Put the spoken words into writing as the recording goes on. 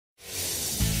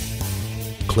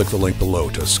click the link below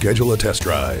to schedule a test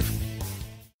drive.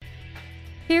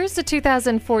 Here's the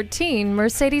 2014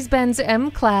 Mercedes-Benz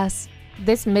M-Class.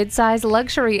 This midsize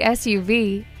luxury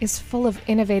SUV is full of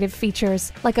innovative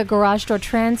features like a garage door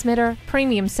transmitter,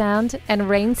 premium sound, and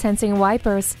rain-sensing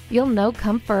wipers. You'll know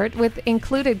comfort with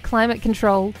included climate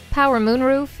control, power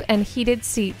moonroof, and heated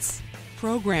seats.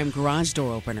 Program garage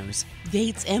door openers,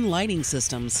 gates, and lighting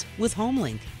systems with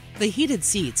HomeLink. The heated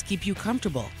seats keep you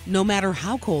comfortable no matter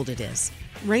how cold it is.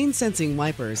 Rain-sensing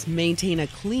wipers maintain a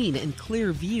clean and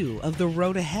clear view of the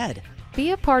road ahead. Be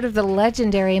a part of the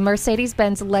legendary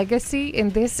Mercedes-Benz legacy in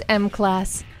this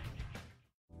M-Class.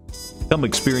 Come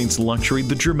experience luxury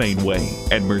the Germain way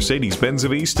at Mercedes-Benz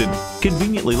of Easton,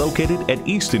 conveniently located at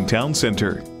Easton Town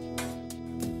Center.